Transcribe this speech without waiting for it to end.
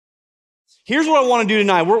Here's what I want to do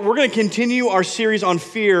tonight. We're going to continue our series on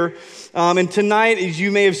fear. And tonight, as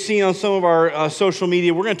you may have seen on some of our social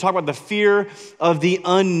media, we're going to talk about the fear of the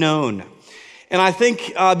unknown. And I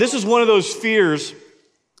think this is one of those fears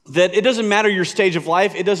that it doesn't matter your stage of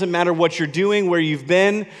life. It doesn't matter what you're doing, where you've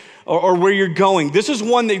been, or where you're going. This is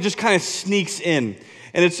one that just kind of sneaks in.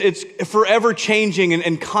 And it's forever changing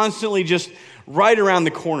and constantly just right around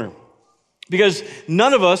the corner. Because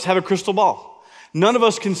none of us have a crystal ball. None of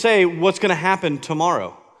us can say what's going to happen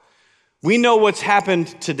tomorrow. We know what's happened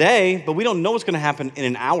today, but we don't know what's going to happen in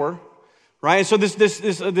an hour, right? And so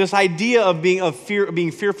this idea of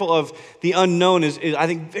being fearful of the unknown is I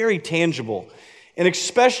think very tangible, and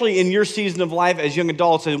especially in your season of life as young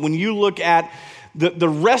adults. And when you look at the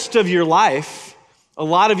rest of your life, a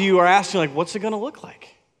lot of you are asking, like, what's it going to look like?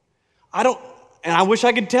 And I wish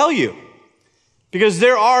I could tell you, because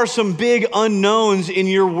there are some big unknowns in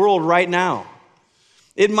your world right now.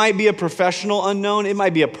 It might be a professional unknown. It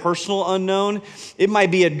might be a personal unknown. It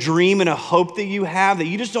might be a dream and a hope that you have that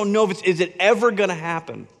you just don't know is it ever going to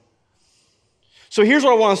happen. So here's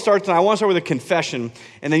where I want to start tonight. I want to start with a confession,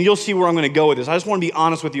 and then you'll see where I'm going to go with this. I just want to be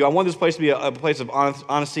honest with you. I want this place to be a place of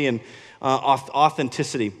honesty and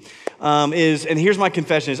authenticity. And here's my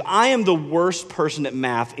confession: is I am the worst person at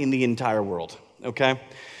math in the entire world. Okay,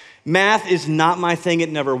 math is not my thing.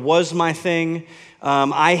 It never was my thing.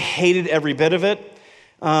 I hated every bit of it.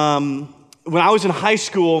 When I was in high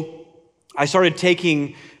school, I started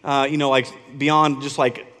taking, beyond just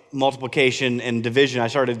like multiplication and division, I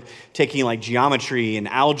started taking like geometry and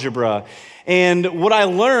algebra. And what I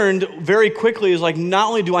learned very quickly is, like, not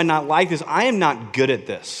only do I not like this, I am not good at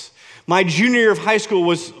this. My junior year of high school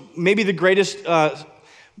was maybe the greatest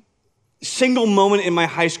single moment in my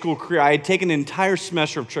high school career. I had taken an entire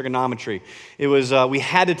semester of trigonometry. It was, we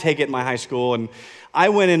had to take it in my high school, and I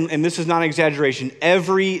went in, and this is not an exaggeration,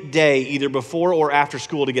 every day, either before or after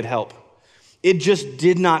school to get help. It just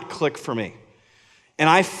did not click for me. And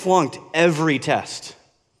I flunked every test.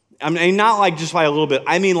 I mean, not like just by a little bit,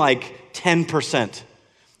 I mean like 10%.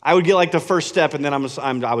 I would get like the first step, and then I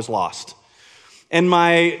was lost. And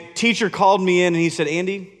my teacher called me in, and he said,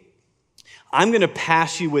 "Andy, I'm going to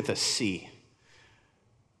pass you with a C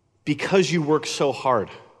because you work so hard."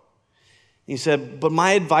 He said, "But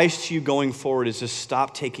my advice to you going forward is to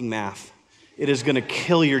stop taking math. It is going to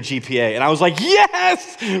kill your GPA." And I was like,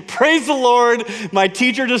 yes, praise the Lord. My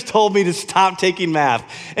teacher just told me to stop taking math.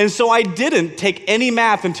 And so I didn't take any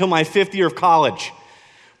math until my 5th year of college,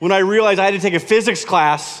 when I realized I had to take a physics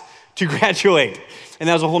class to graduate. And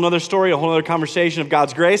that was a whole other story, a whole other conversation of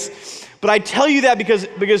God's grace. But I tell you that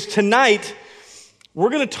because tonight we're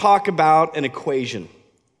going to talk about an equation.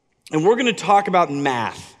 And we're going to talk about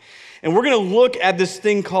math. And we're going to look at this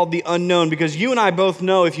thing called the unknown, because you and I both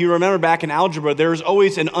know, if you remember back in algebra, there's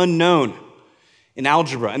always an unknown in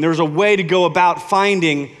algebra. And there's a way to go about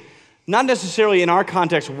finding, not necessarily in our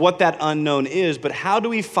context, what that unknown is, but how do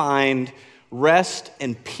we find rest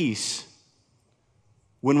and peace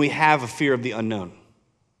when we have a fear of the unknown?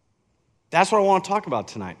 That's what I want to talk about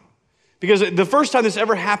tonight. Because the first time this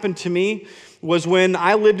ever happened to me was when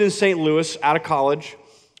I lived in St. Louis out of college.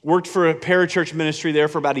 Worked for a parachurch ministry there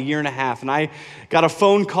for about 1.5 years, and I got a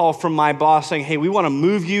phone call from my boss saying, "Hey, we want to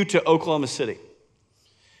move you to Oklahoma City."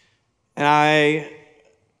 And I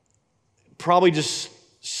probably just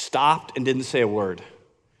stopped and didn't say a word,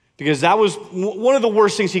 because that was one of the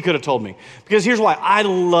worst things he could have told me. Because here's why: I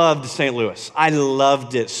loved St. Louis. I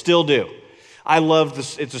loved it, still do. I loved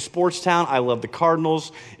this. It's a sports town. I love the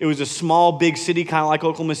Cardinals. It was a small, big city, kind of like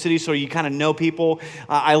Oklahoma City, so you kind of know people.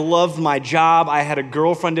 I loved my job. I had a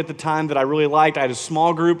girlfriend at the time that I really liked. I had a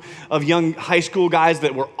small group of young high school guys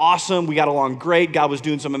that were awesome. We got along great. God was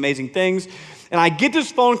doing some amazing things. And I get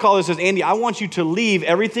this phone call that says, "Andy, I want you to leave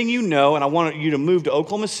everything you know, and I want you to move to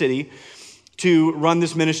Oklahoma City to run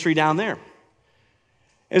this ministry down there."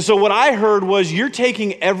 And so what I heard was, "You're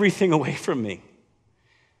taking everything away from me.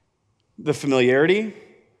 The familiarity,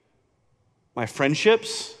 my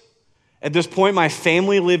friendships." At this point, my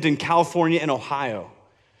family lived in California and Ohio.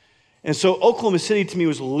 And so Oklahoma City to me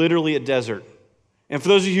was literally a desert. And for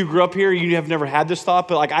those of you who grew up here, you have never had this thought,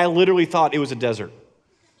 but like, I literally thought it was a desert.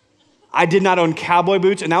 I did not own cowboy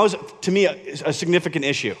boots, and that was, to me, a significant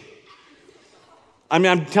issue. I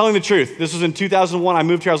mean, I'm telling the truth. This was in 2001. I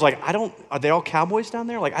moved here. I was like, are they all cowboys down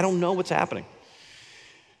there? Like, I don't know what's happening.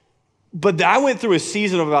 But I went through a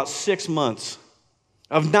season of about 6 months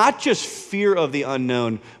of not just fear of the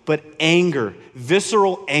unknown, but anger,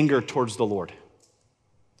 visceral anger towards the Lord.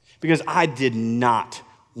 Because I did not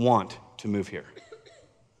want to move here.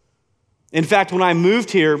 In fact, when I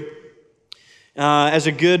moved here, as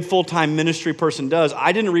a good full-time ministry person does,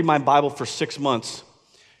 I didn't read my Bible for 6 months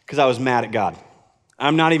because I was mad at God.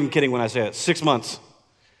 I'm not even kidding when I say it. 6 months.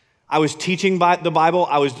 I was teaching the Bible.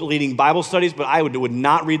 I was leading Bible studies, but I would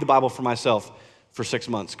not read the Bible for myself for 6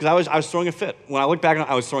 months because I was throwing a fit. When I look back on it,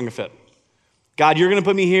 I was throwing a fit. God, you're going to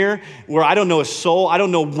put me here where I don't know a soul. I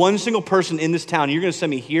don't know one single person in this town. You're going to send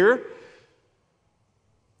me here.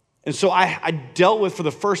 And so I dealt with, for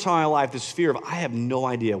the first time in my life, this fear of I have no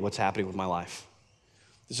idea what's happening with my life.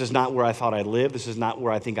 This is not where I thought I'd live. This is not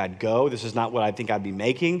where I think I'd go. This is not what I think I'd be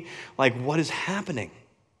making. Like, what is happening?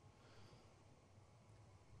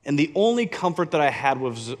 And the only comfort that I had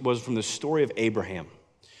was from the story of Abraham.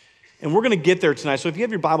 And we're going to get there tonight. So if you have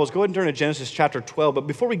your Bibles, go ahead and turn to Genesis chapter 12. But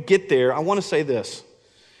before we get there, I want to say this.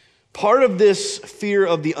 Part of this fear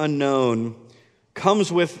of the unknown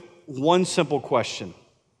comes with one simple question.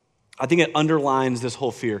 I think it underlines this whole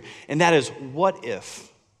fear. And that is, what if?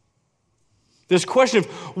 This question of,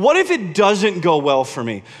 what if it doesn't go well for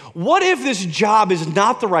me? What if this job is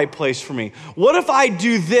not the right place for me? What if I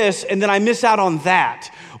do this and then I miss out on that?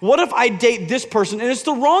 What if I date this person and it's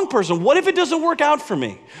the wrong person? What if it doesn't work out for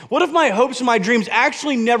me? What if my hopes and my dreams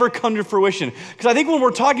actually never come to fruition? Because I think when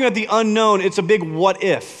we're talking about the unknown, it's a big what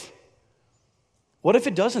if. What if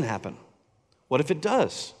it doesn't happen? What if it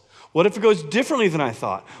does? What if it goes differently than I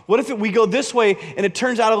thought? What if we go this way and it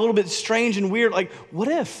turns out a little bit strange and weird? Like, what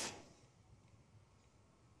if?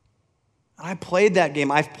 I played that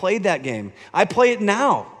game. I've played that game. I play it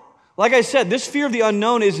now. Like I said, this fear of the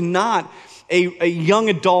unknown is not a young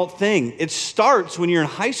adult thing. It starts when you're in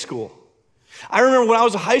high school. I remember when I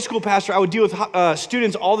was a high school pastor, I would deal with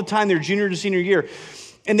students all the time, their junior to senior year,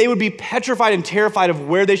 and they would be petrified and terrified of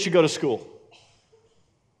where they should go to school.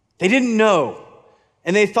 They didn't know.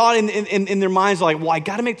 And they thought in their minds, like, well, I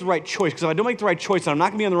got to make the right choice, because if I don't make the right choice, then I'm not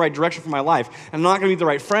going to be in the right direction for my life. I'm not going to meet the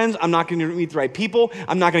right friends. I'm not going to meet the right people.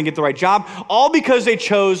 I'm not going to get the right job, all because they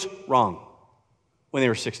chose wrong when they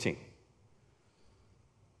were 16.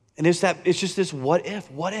 And it's just this what if.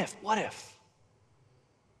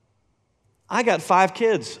 I got 5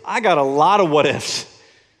 kids. I got a lot of what ifs.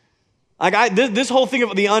 This whole thing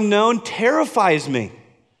of the unknown terrifies me.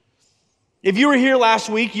 If you were here last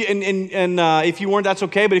week, and if you weren't, that's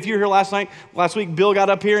okay, but if you were here last week, Bill got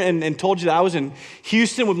up here and told you that I was in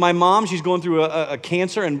Houston with my mom. She's going through a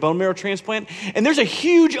cancer and bone marrow transplant, and there's a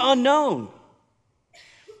huge unknown.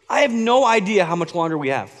 I have no idea how much longer we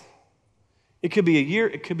have. It could be a year,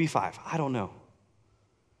 it could be 5, I don't know.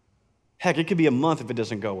 Heck, it could be a month if it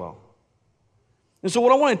doesn't go well. And so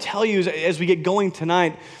what I want to tell you is, as we get going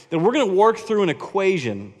tonight, that we're going to work through an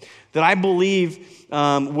equation that I believe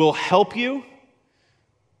will help you.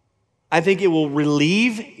 I think it will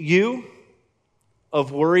relieve you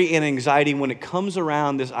of worry and anxiety when it comes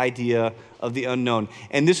around this idea of the unknown.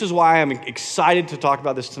 And this is why I'm excited to talk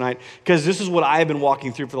about this tonight, because this is what I have been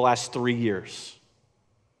walking through for the last 3 years.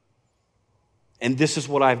 And this is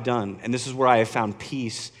what I've done, and this is where I have found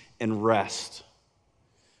peace and rest.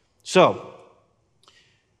 So,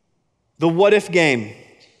 the what if game,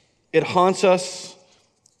 it haunts us.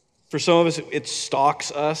 For some of us, it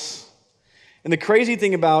stalks us. And the crazy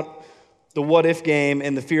thing about the what if game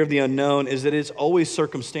and the fear of the unknown is that it's always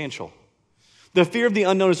circumstantial. The fear of the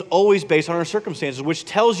unknown is always based on our circumstances, which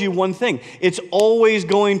tells you one thing. It's always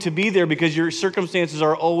going to be there because your circumstances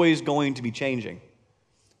are always going to be changing.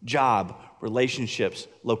 Job, relationships,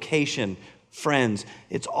 location, friends,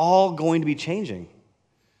 it's all going to be changing.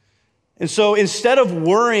 And so instead of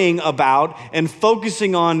worrying about and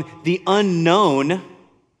focusing on the unknown,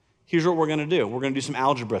 here's what we're going to do. We're going to do some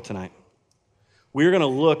algebra tonight. We're going to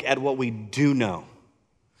look at what we do know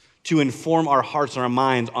to inform our hearts and our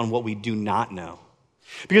minds on what we do not know.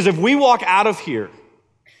 Because if we walk out of here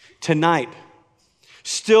tonight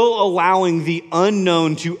still allowing the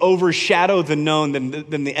unknown to overshadow the known,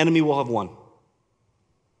 then the enemy will have won.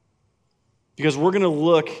 Because we're going to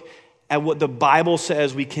look at what the Bible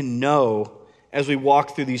says we can know as we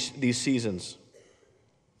walk through these seasons.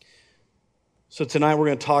 So tonight we're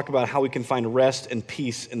going to talk about how we can find rest and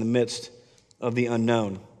peace in the midst of the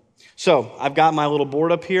unknown. So I've got my little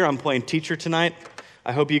board up here. I'm playing teacher tonight.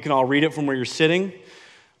 I hope you can all read it from where you're sitting.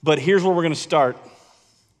 But here's where we're going to start.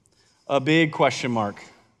 A big question mark.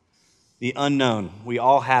 The unknown. We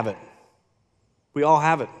all have it. We all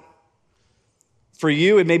have it. For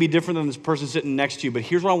you, it may be different than this person sitting next to you, but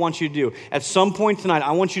here's what I want you to do. At some point tonight,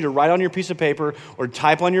 I want you to write on your piece of paper or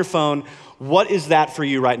type on your phone, what is that for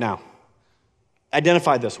you right now?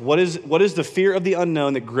 Identify this. What is the fear of the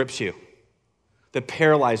unknown that grips you, that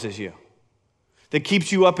paralyzes you, that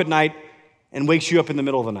keeps you up at night and wakes you up in the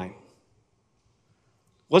middle of the night?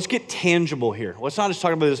 Let's get tangible here. Let's not just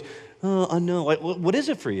talk about this Unknown. Like, what is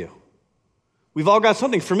it for you? We've all got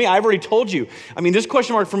something. For me, I've already told you. I mean, this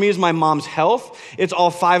question mark for me is my mom's health. It's all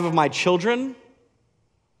 5 of my children.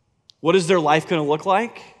 What is their life going to look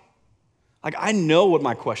like? Like, I know what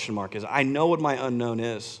my question mark is. I know what my unknown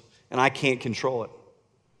is, and I can't control it.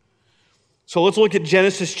 So let's look at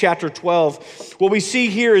Genesis chapter 12. What we see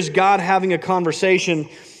here is God having a conversation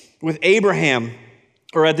with Abraham,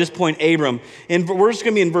 or at this point, Abram. And we're just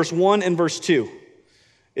going to be in verse 1 and verse 2.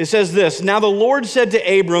 It says this, "Now the Lord said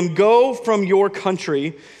to Abram, go from your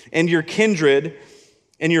country and your kindred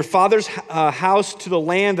and your father's house to the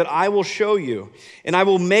land that I will show you, and I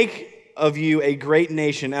will make of you a great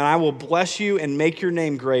nation, and I will bless you and make your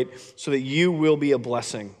name great so that you will be a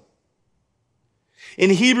blessing." In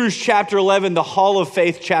Hebrews chapter 11, the Hall of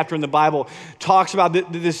Faith chapter in the Bible talks about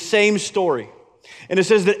the same story. And it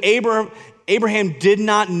says that Abraham did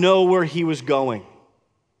not know where he was going.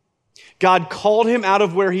 God called him out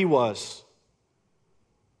of where he was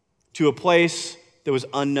to a place that was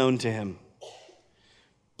unknown to him.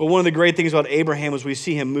 But one of the great things about Abraham was we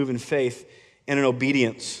see him move in faith and in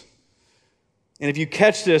obedience. And if you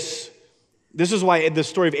catch this, this is why the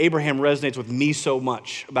story of Abraham resonates with me so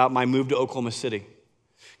much about my move to Oklahoma City.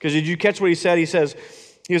 Because did you catch what he said? He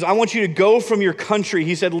goes, I want you to go from your country.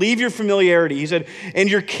 He said, leave your familiarity. He said, and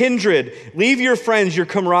your kindred, leave your friends, your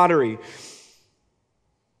camaraderie,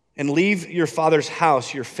 and leave your father's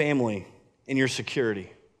house, your family, and your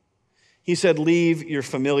security. He said, leave your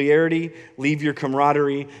familiarity, leave your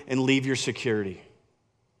camaraderie, and leave your security.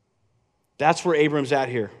 That's where Abram's at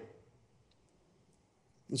here.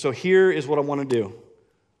 And so here is what I want to do.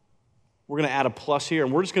 We're going to add a plus here,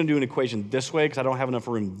 and we're just going to do an equation this way because I don't have enough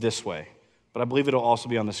room this way. But I believe it'll also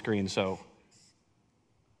be on the screen. So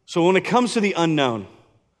when it comes to the unknown,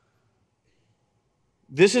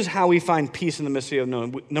 this is how we find peace in the midst of the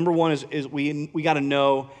unknown. Number one is we got to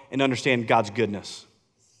know and understand God's goodness.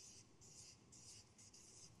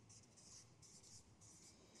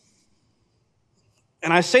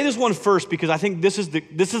 And I say this one first because I think this is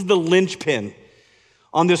the linchpin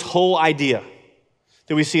on this whole idea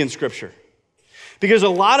that we see in Scripture. Because a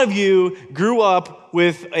lot of you grew up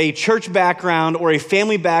with a church background or a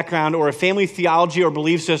family background or a family theology or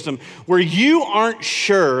belief system where you aren't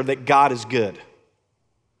sure that God is good.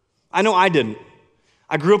 I know I didn't.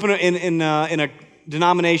 I grew up in a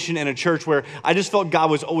denomination and a church where I just felt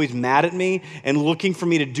God was always mad at me and looking for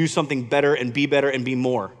me to do something better and be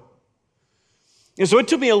more. And so it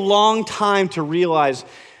took me a long time to realize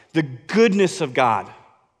the goodness of God.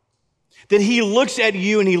 That he looks at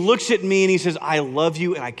you and he looks at me and he says, I love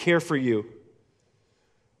you and I care for you.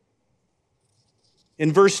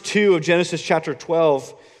 In verse 2 of Genesis chapter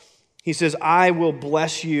 12, he says, I will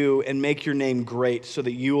bless you and make your name great so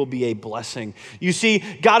that you will be a blessing. You see,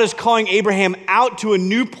 God is calling Abraham out to a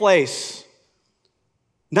new place.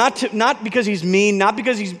 Not because he's mean, not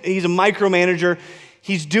because he's a micromanager.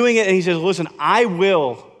 He's doing it and he says, listen, I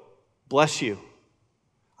will bless you.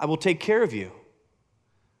 I will take care of you.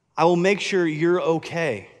 I will make sure you're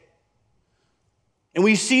okay. And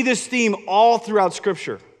we see this theme all throughout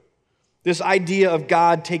Scripture. This idea of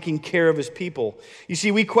God taking care of his people. You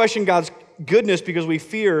see, we question God's goodness because we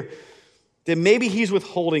fear that maybe he's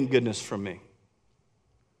withholding goodness from me.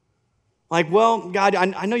 Like, well, God,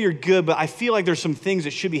 I know you're good, but I feel like there's some things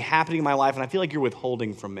that should be happening in my life, and I feel like you're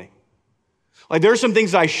withholding from me. Like there are some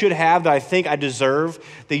things that I should have that I think I deserve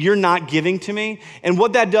that you're not giving to me. And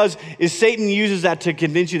what that does is Satan uses that to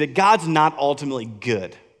convince you that God's not ultimately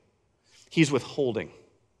good. He's withholding.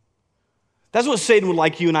 That's what Satan would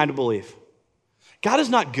like you and I to believe. God is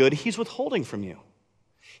not good. He's withholding from you.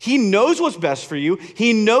 He knows what's best for you.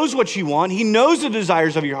 He knows what you want. He knows the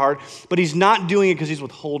desires of your heart, but he's not doing it because he's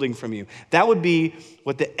withholding from you. That would be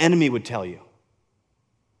what the enemy would tell you.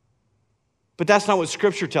 But that's not what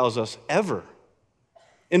Scripture tells us ever.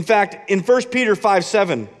 In fact, in 1 Peter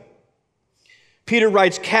 5:7, Peter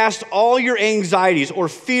writes, cast all your anxieties or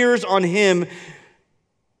fears on him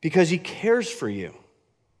because he cares for you.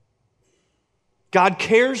 God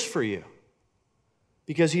cares for you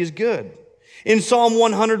because he is good. In Psalm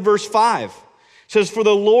 100, verse 5, it says, for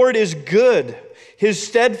the Lord is good. His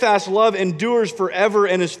steadfast love endures forever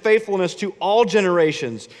and his faithfulness to all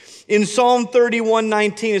generations. In Psalm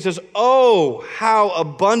 31:19, it says, oh, how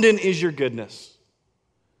abundant is your goodness,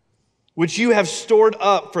 which you have stored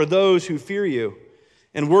up for those who fear you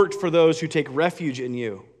and worked for those who take refuge in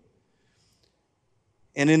you.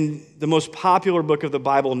 And in the most popular book of the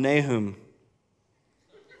Bible, Nahum,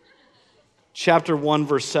 chapter 1,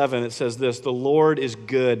 verse 7, it says this, the Lord is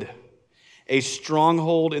good, a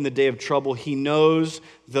stronghold in the day of trouble. He knows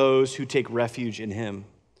those who take refuge in him.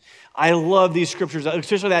 I love these scriptures,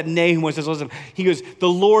 especially that Nahum one says, listen, he goes, the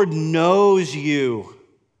Lord knows you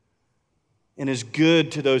and is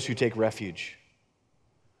good to those who take refuge.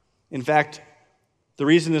 In fact, the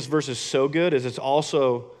reason this verse is so good is it's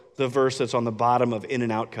also the verse that's on the bottom of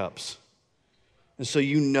In-N-Out cups. And so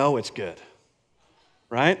you know it's good,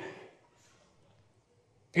 right?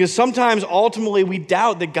 Because sometimes, ultimately, we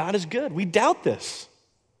doubt that God is good. We doubt this.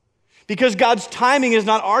 Because God's timing is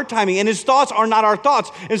not our timing, and his thoughts are not our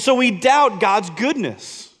thoughts. And so we doubt God's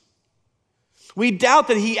goodness. We doubt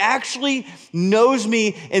that he actually knows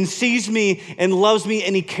me and sees me and loves me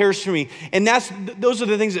and he cares for me. And those are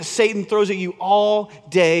the things that Satan throws at you all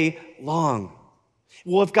day long.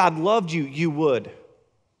 Well, if God loved you, you would.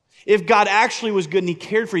 If God actually was good and he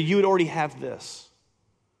cared for you, you would already have this.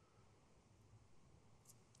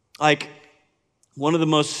 Like, one of the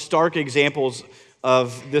most stark examples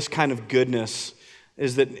of this kind of goodness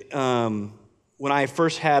is that when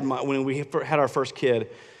we had our first kid,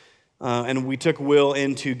 and we took Will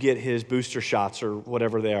in to get his booster shots or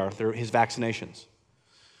whatever they are, they're his vaccinations.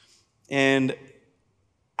 And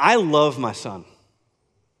I love my son.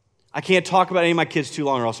 I can't talk about any of my kids too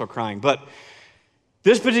long or else I'll crying. But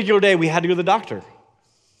this particular day, we had to go to the doctor,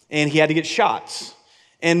 and he had to get shots.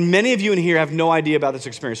 And many of you in here have no idea about this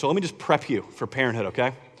experience, so let me just prep you for parenthood,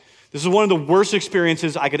 okay? This is one of the worst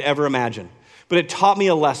experiences I could ever imagine, but it taught me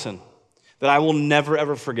a lesson that I will never,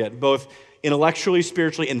 ever forget, both intellectually,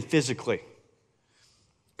 spiritually, and physically.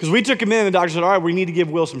 Because we took him in, and the doctor said, all right, we need to give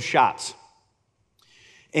Will some shots.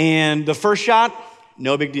 And the first shot,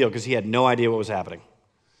 no big deal, because he had no idea what was happening.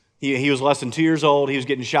 He was less than 2 years old. He was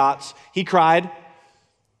getting shots. He cried.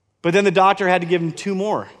 But then the doctor had to give him 2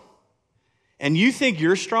 more. And you think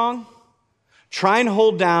you're strong? Try and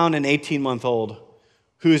hold down an 18-month-old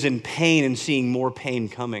who is in pain and seeing more pain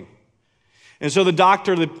coming. And so the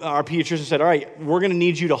doctor, our pediatrician said, all right, we're going to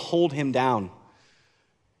need you to hold him down.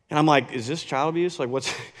 And I'm like, is this child abuse? Like,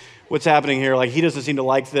 what's happening here? Like, he doesn't seem to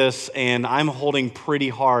like this, and I'm holding pretty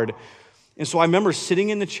hard. And so I remember sitting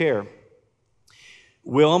in the chair,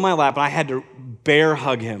 Will on my lap, and I had to bear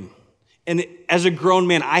hug him. And as a grown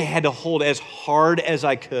man, I had to hold as hard as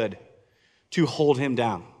I could to hold him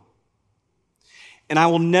down. And I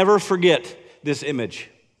will never forget this image.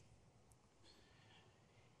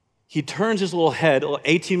 He turns his little head,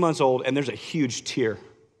 18 months old, and there's a huge tear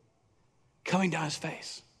coming down his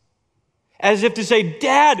face. As if to say,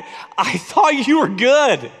 Dad, I thought you were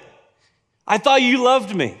good. I thought you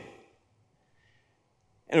loved me.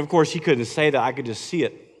 And of course, he couldn't say that. I could just see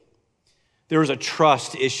it. There was a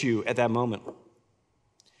trust issue at that moment.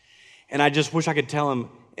 And I just wish I could tell him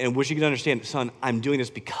and wish he could understand, son, I'm doing this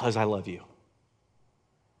because I love you.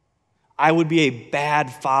 I would be a bad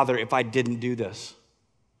father if I didn't do this.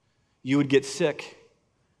 You would get sick.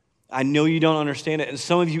 I know you don't understand it. And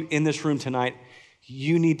some of you in this room tonight,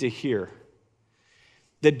 you need to hear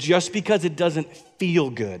that just because it doesn't feel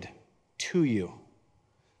good to you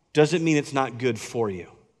doesn't mean it's not good for you.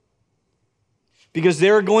 Because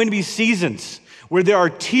there are going to be seasons where there are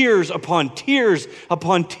tears upon tears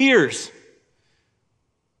upon tears.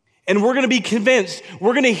 And we're going to be convinced,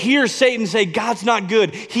 we're going to hear Satan say, God's not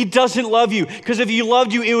good. He doesn't love you. Because if he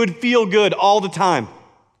loved you, it would feel good all the time.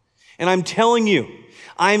 And I'm telling you,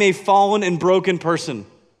 I'm a fallen and broken person.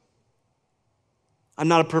 I'm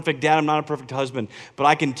not a perfect dad. I'm not a perfect husband. But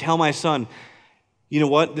I can tell my son, you know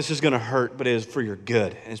what? This is going to hurt, but it is for your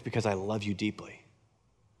good. And it's because I love you deeply.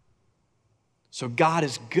 So God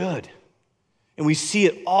is good. And we see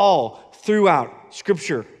it all throughout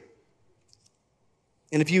Scripture.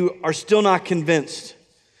 And if you are still not convinced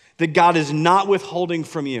that God is not withholding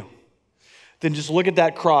from you, then just look at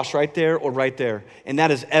that cross right there or right there. And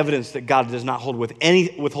that is evidence that God does not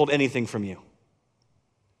withhold anything from you.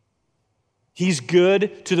 He's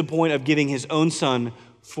good to the point of giving his own son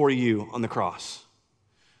for you on the cross.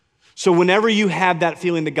 So whenever you have that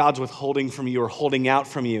feeling that God's withholding from you or holding out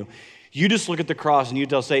from you, you just look at the cross and you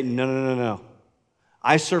tell Satan, no.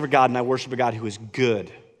 I serve a God and I worship a God who is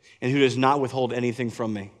good and who does not withhold anything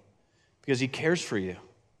from me because he cares for you.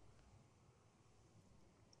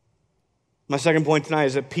 My second point tonight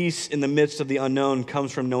is that peace in the midst of the unknown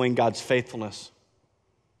comes from knowing God's faithfulness.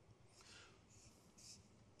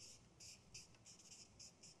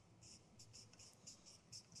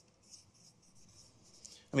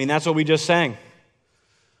 I mean, that's what we just sang,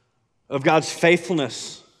 of God's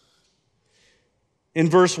faithfulness. In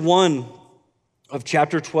verse 1 of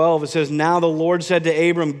chapter 12, it says, Now the Lord said to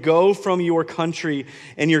Abram, Go from your country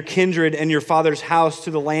and your kindred and your father's house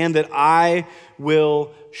to the land that I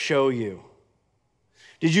will show you.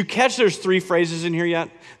 Did you catch there's 3 phrases in here yet?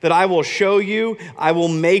 That I will show you, I will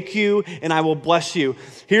make you, and I will bless you.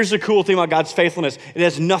 Here's the cool thing about God's faithfulness. It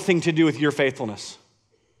has nothing to do with your faithfulness.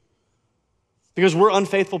 Because we're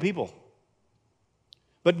unfaithful people.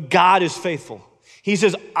 But God is faithful. He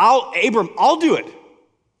says, Abram, I'll do it.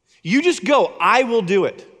 You just go, I will do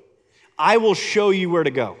it. I will show you where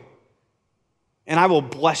to go. And I will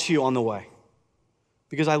bless you on the way.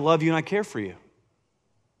 Because I love you and I care for you.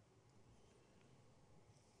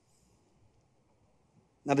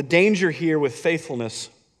 Now, the danger here with faithfulness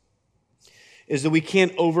is that we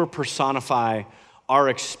can't over-personify our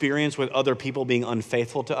experience with other people being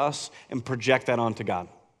unfaithful to us and project that onto God.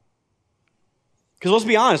 Because let's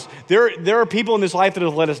be honest, there are people in this life that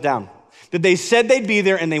have let us down. That they said they'd be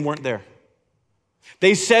there and they weren't there.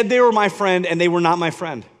 They said they were my friend and they were not my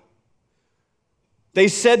friend. They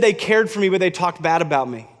said they cared for me, but they talked bad about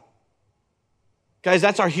me. Guys,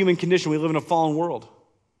 that's our human condition. We live in a fallen world.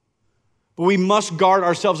 But we must guard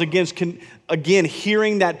ourselves against, again,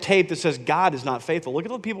 hearing that tape that says God is not faithful. Look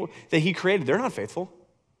at the people that he created. They're not faithful.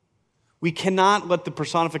 We cannot let the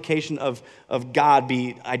personification of God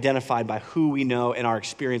be identified by who we know and our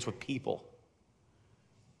experience with people.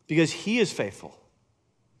 Because he is faithful.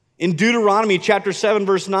 In Deuteronomy chapter 7,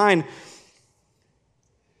 verse 9,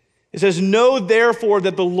 it says, know therefore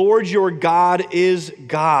that the Lord your God is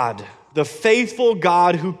God, the faithful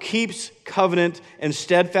God who keeps covenant and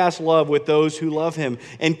steadfast love with those who love him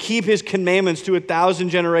and keep his commandments to 1,000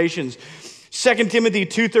 generations. 2 Timothy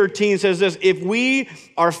 2:13 says this, if we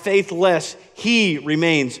are faithless, he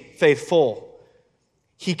remains faithful.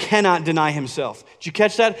 He cannot deny himself. Did you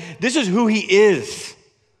catch that? This is who he is.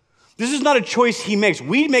 This is not a choice he makes.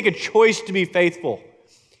 We make a choice to be faithful.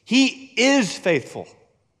 He is faithful.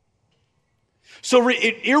 So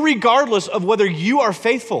irregardless of whether you are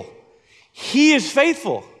faithful, he is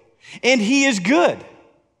faithful and he is good.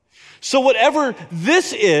 So whatever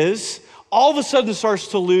this is, all of a sudden starts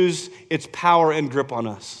to lose its power and grip on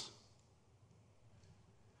us.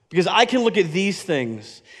 Because I can look at these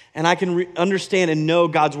things and I can understand and know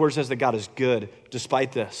God's word says that God is good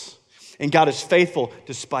despite this. And God is faithful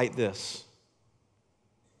despite this.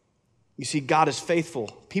 You see, God is faithful.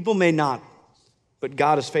 People may not, but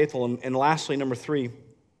God is faithful. And lastly, number 3,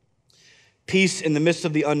 peace in the midst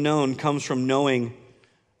of the unknown comes from knowing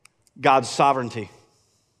God's sovereignty.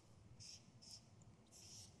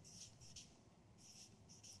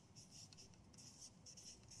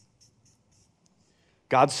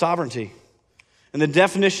 God's sovereignty. And the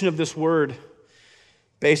definition of this word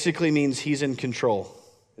basically means he's in control.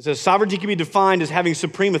 It says sovereignty can be defined as having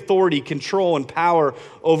supreme authority, control, and power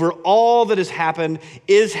over all that has happened,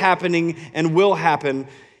 is happening, and will happen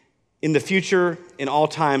in the future, in all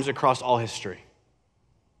times, across all history.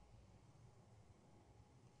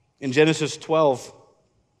 In Genesis 12,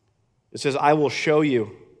 it says, I will show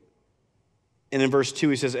you. And in verse 2,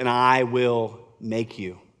 he says, and I will make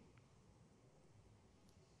you.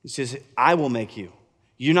 He says, I will make you.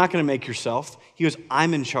 You're not going to make yourself. He goes,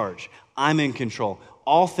 I'm in charge. I'm in control.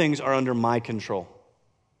 All things are under my control.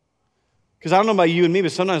 Because I don't know about you and me,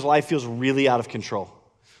 but sometimes life feels really out of control.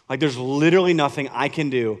 Like there's literally nothing I can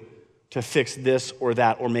do to fix this or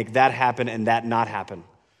that or make that happen and that not happen.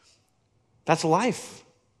 That's life.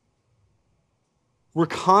 We're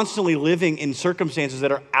constantly living in circumstances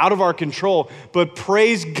that are out of our control, but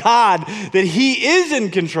praise God that he is in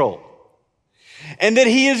control. And that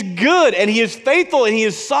he is good and he is faithful and he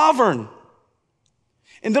is sovereign.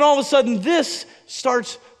 And then all of a sudden this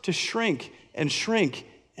starts to shrink and shrink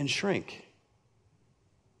and shrink.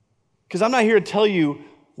 Because I'm not here to tell you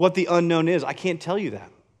what the unknown is. I can't tell you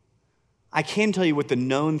that. I can tell you what the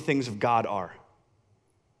known things of God are.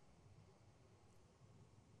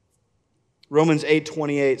 Romans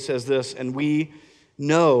 8:28 says this, and we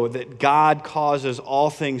know that God causes all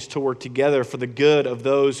things to work together for the good of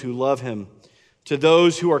those who love him, to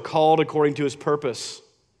those who are called according to his purpose.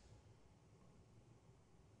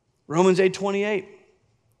 Romans 8:28.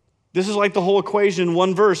 This is like the whole equation in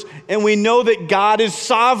one verse. And we know that God is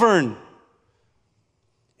sovereign.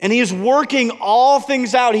 And he is working all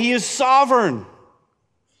things out. He is sovereign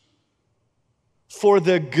for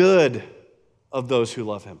the good of those who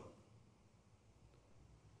love him.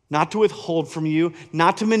 Not to withhold from you,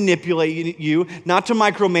 not to manipulate you, not to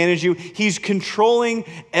micromanage you. He's controlling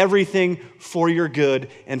everything for your good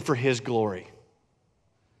and for his glory.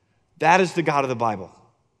 That is the God of the Bible.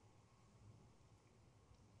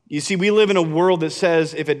 You see, we live in a world that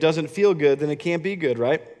says if it doesn't feel good, then it can't be good,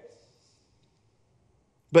 right?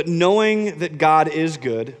 But knowing that God is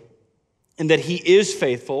good and that he is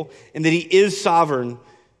faithful and that he is sovereign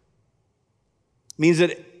means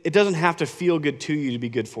that it doesn't have to feel good to you to be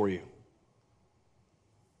good for you.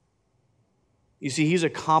 You see, he's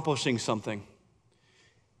accomplishing something.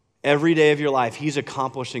 Every day of your life, he's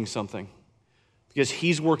accomplishing something because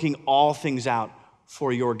he's working all things out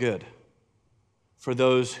for your good, for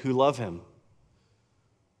those who love him.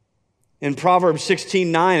 In Proverbs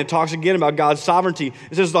 16:9, it talks again about God's sovereignty.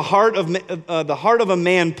 It says, the heart of a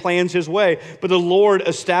man plans his way, but the Lord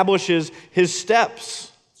establishes his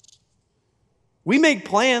steps. We make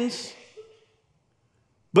plans,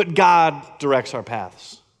 but God directs our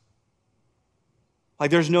paths.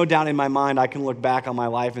 Like, there's no doubt in my mind I can look back on my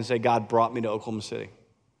life and say, God brought me to Oklahoma City.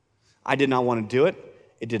 I did not want to do it.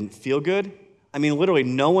 It didn't feel good. I mean, literally,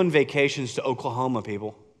 no one vacations to Oklahoma,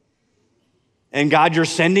 people. And God, you're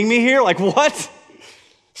sending me here? Like, what?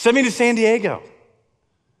 Send me to San Diego.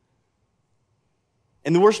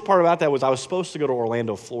 And the worst part about that was I was supposed to go to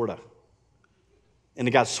Orlando, Florida. And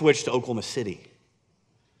it got switched to Oklahoma City.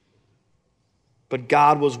 But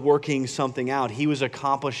God was working something out. He was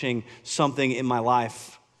accomplishing something in my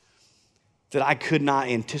life that I could not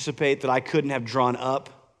anticipate, that I couldn't have drawn up.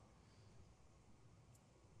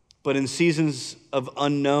 But in seasons of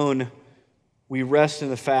unknown, we rest in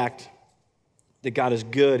the fact that God is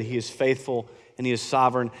good, he is faithful, and he is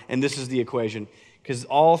sovereign. And this is the equation, because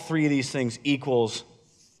all three of these things equals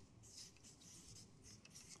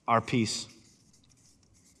our peace.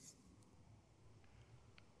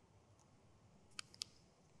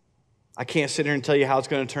 I can't sit here and tell you how it's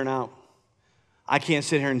going to turn out. I can't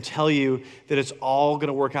sit here and tell you that it's all going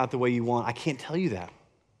to work out the way you want. I can't tell you that.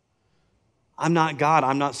 I'm not God.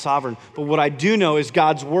 I'm not sovereign. But what I do know is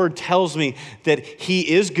God's word tells me that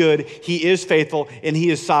he is good, he is faithful, and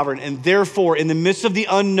he is sovereign. And therefore, in the midst of the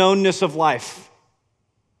unknownness of life,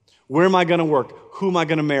 where am I going to work? Who am I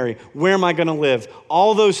going to marry? Where am I going to live?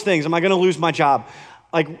 All those things. Am I going to lose my job?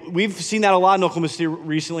 Like, we've seen that a lot in Oklahoma City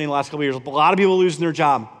recently in the last couple of years. A lot of people losing their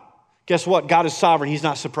job. Guess what? God is sovereign. He's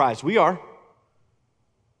not surprised. We are,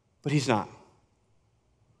 but he's not.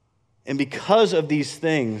 And because of these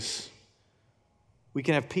things, we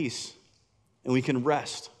can have peace and we can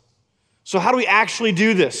rest. So how do we actually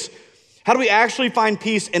do this? How do we actually find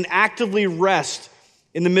peace and actively rest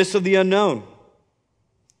in the midst of the unknown?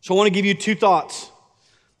 So I want to give you two thoughts.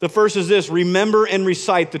 The first is this: remember and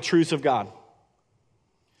recite the truths of God.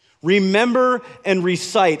 Remember and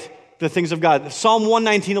recite the things of God. Psalm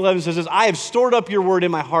 119:11 says this: I have stored up your word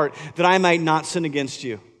in my heart that I might not sin against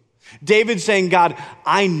you. David saying, God,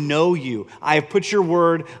 I know you. I have put your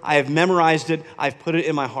word, I have memorized it, I've put it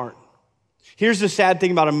in my heart. Here's the sad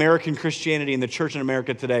thing about American Christianity and the church in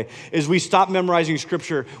America today is we stop memorizing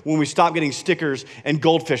scripture when we stop getting stickers and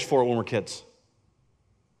goldfish for it when we're kids.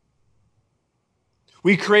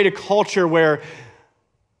 We create a culture where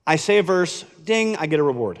I say a verse, ding, I get a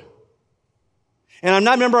reward. And I'm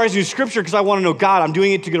not memorizing scripture because I want to know God. I'm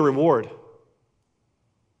doing it to get a reward.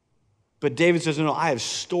 But David says, no, I have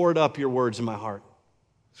stored up your words in my heart.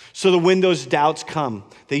 So that when those doubts come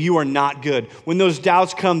that you are not good, when those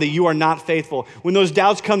doubts come that you are not faithful, when those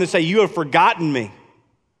doubts come that say you have forgotten me,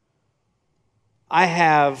 I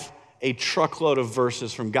have a truckload of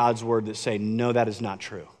verses from God's word that say, no, that is not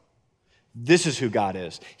true. This is who God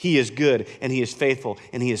is. He is good and he is faithful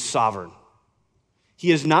and he is sovereign.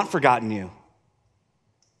 He has not forgotten you.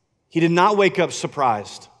 He did not wake up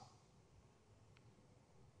surprised.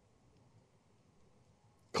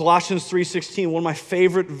 Colossians 3:16, one of my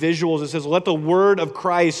favorite visuals, it says, let the word of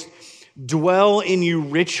Christ dwell in you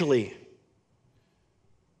richly.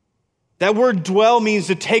 That word dwell means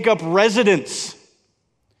to take up residence.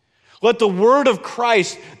 Let the word of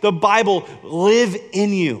Christ, the Bible, live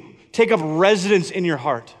in you. Take up residence in your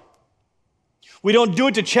heart. We don't do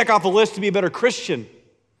it to check off a list to be a better Christian.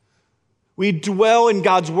 We dwell in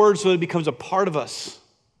God's word so that it becomes a part of us.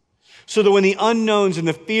 So that when the unknowns and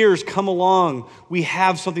the fears come along, we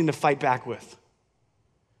have something to fight back with.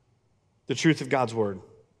 The truth of God's word.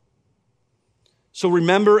 So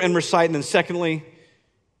remember and recite, and then secondly,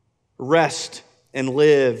 rest and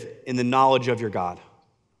live in the knowledge of your God.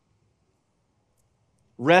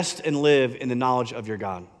 Rest and live in the knowledge of your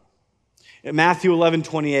God. In Matthew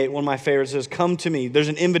 11:28, one of my favorites says, come to me. There's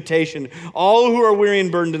an invitation. All who are weary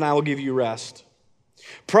and burdened, and I will give you rest.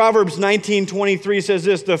 Proverbs 19:23 says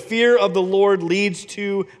this: the fear of the Lord leads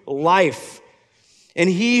to life, and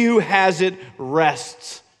he who has it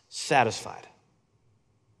rests satisfied.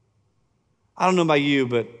 I don't know about you,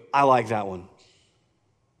 but I like that one.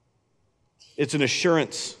 It's an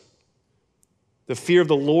assurance. The fear of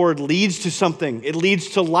the Lord leads to something. It leads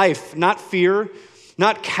to life, not fear,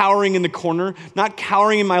 not cowering in the corner, not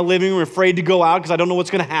cowering in my living room, afraid to go out because I don't know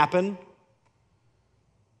what's going to happen.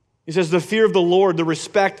 He says, the fear of the Lord, the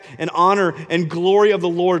respect and honor and glory of the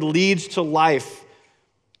Lord leads to life,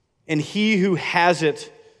 and he who has it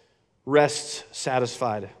rests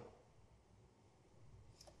satisfied.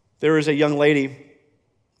 There is a young lady,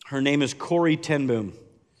 her name is Corrie ten Boom.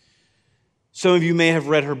 Some of you may have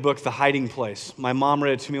read her book, The Hiding Place. My mom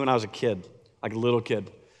read it to me when I was a kid, like a little kid.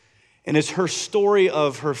 And it's her story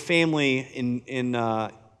of her family in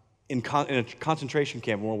a concentration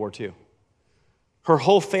camp in World War II. Her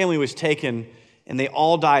whole family was taken, and they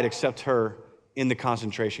all died except her in the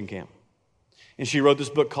concentration camp. And she wrote this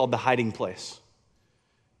book called The Hiding Place.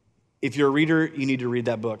 If you're a reader, you need to read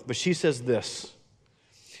that book. But she says this: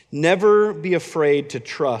 never be afraid to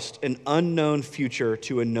trust an unknown future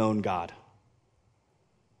to a known God.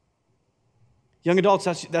 Young adults,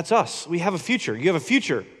 that's us. We have a future. You have a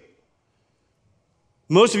future.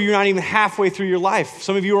 Most of you are not even halfway through your life.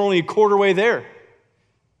 Some of you are only a quarter way there.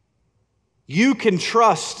 You can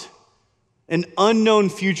trust an unknown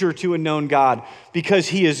future to a known God because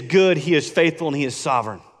he is good, he is faithful, and he is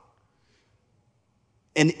sovereign.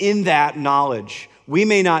 And in that knowledge, we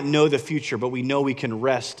may not know the future, but we know we can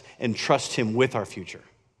rest and trust him with our future.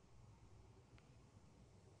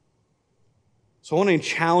 So I want to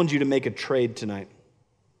challenge you to make a trade tonight.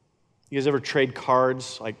 You guys ever trade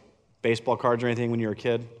cards, like baseball cards or anything when you were a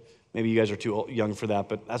kid? Maybe you guys are too young for that,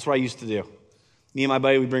 but that's what I used to do. Me and my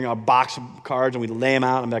buddy, we'd bring a box of cards and we'd lay them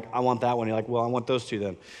out and be like, I want that one. You're like, well, I want those two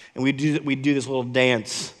then. And we'd do this little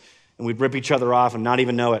dance and we'd rip each other off and not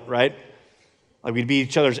even know it, right? Like we'd be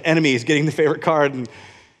each other's enemies getting the favorite card.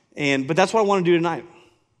 But that's what I want to do tonight.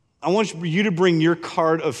 I want you to bring your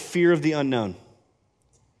card of fear of the unknown.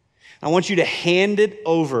 I want you to hand it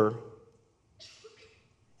over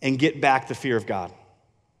and get back the fear of God.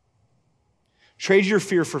 Trade your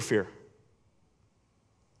fear for fear.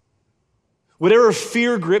 Whatever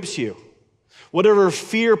fear grips you, whatever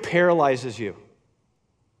fear paralyzes you,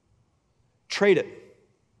 trade it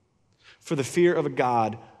for the fear of a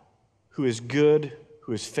God who is good,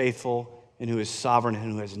 who is faithful, and who is sovereign,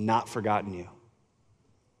 and who has not forgotten you.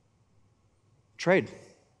 Trade.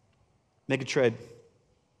 Make a trade.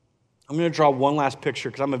 I'm going to draw one last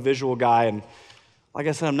picture because I'm a visual guy, and like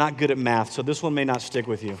I said, I'm not good at math, so this one may not stick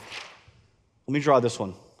with you. Let me draw this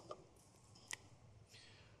one.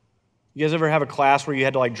 You guys ever have a class where you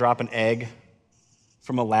had to like drop an egg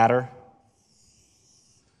from a ladder?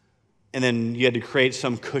 And then you had to create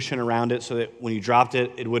some cushion around it so that when you dropped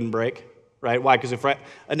it, it wouldn't break, right? Why? Because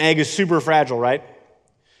an egg is super fragile, right?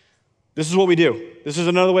 This is what we do. This is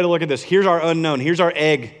another way to look at this. Here's our unknown. Here's our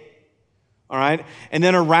egg, all right? And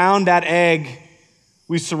then around that egg,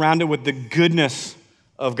 we surround it with the goodness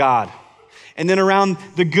of God. And then around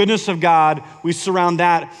the goodness of God, we surround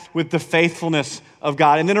that with the faithfulness of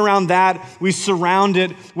God. And then around that, we surround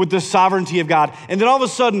it with the sovereignty of God. And then all of a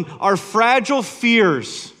sudden, our fragile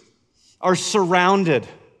fears are surrounded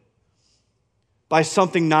by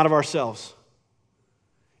something not of ourselves.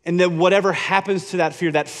 And that whatever happens to that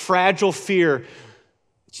fear, that fragile fear,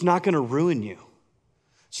 it's not going to ruin you.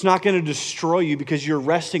 It's not going to destroy you because you're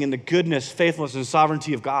resting in the goodness, faithfulness, and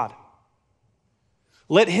sovereignty of God.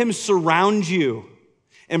 Let him surround you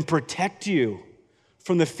and protect you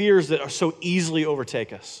from the fears that are so easily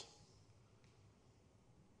overtake us.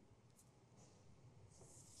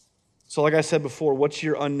 So like I said before, what's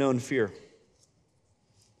your unknown fear?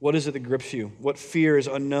 What is it that grips you? What fear is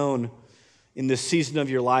unknown in this season of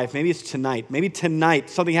your life? Maybe it's tonight. Maybe tonight,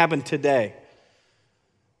 something happened today.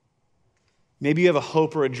 Maybe you have a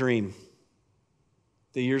hope or a dream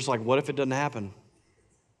that you're just like, what if it doesn't happen?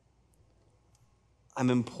 I'm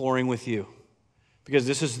imploring with you, because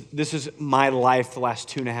this is my life the last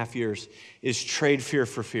 2.5 years, is trade fear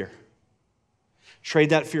for fear.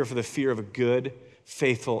 Trade that fear for the fear of a good,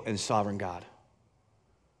 faithful, and sovereign God.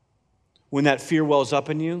 When that fear wells up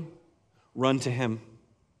in you, run to him.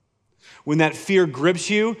 When that fear grips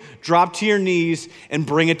you, drop to your knees and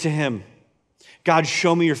bring it to him. God,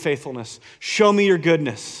 show me your faithfulness. Show me your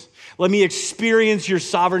goodness. Let me experience your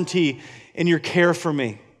sovereignty and your care for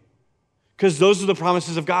me. Because those are the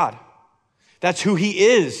promises of God. That's who he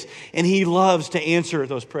is, and he loves to answer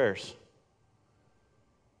those prayers.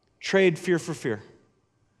 Trade fear for fear.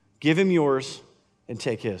 Give him yours and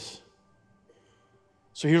take his.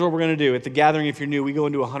 So here's what we're going to do. At the gathering, if you're new, we go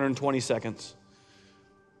into 120 seconds.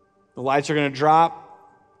 The lights are going to drop,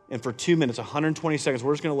 and for 2 minutes, 120 seconds,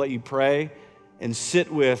 we're just going to let you pray and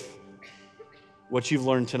sit with what you've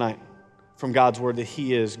learned tonight from God's word, that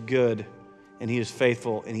he is good, and he is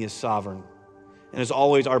faithful, and he is sovereign. And as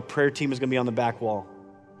always, our prayer team is going to be on the back wall.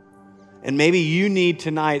 And maybe you need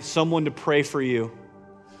tonight someone to pray for you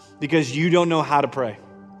because you don't know how to pray.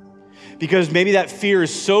 because maybe that fear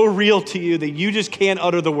is so real to you that you just can't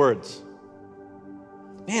utter the words.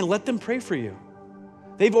 Man, let them pray for you.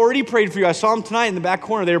 They've already prayed for you. I saw them tonight in the back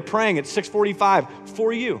corner. They were praying at 6:45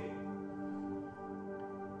 for you.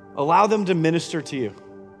 Allow them to minister to you.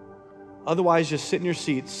 Otherwise, just sit in your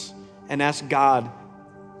seats and ask God,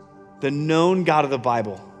 the known God of the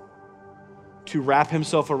Bible, to wrap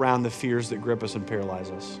himself around the fears that grip us and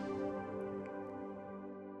paralyze us.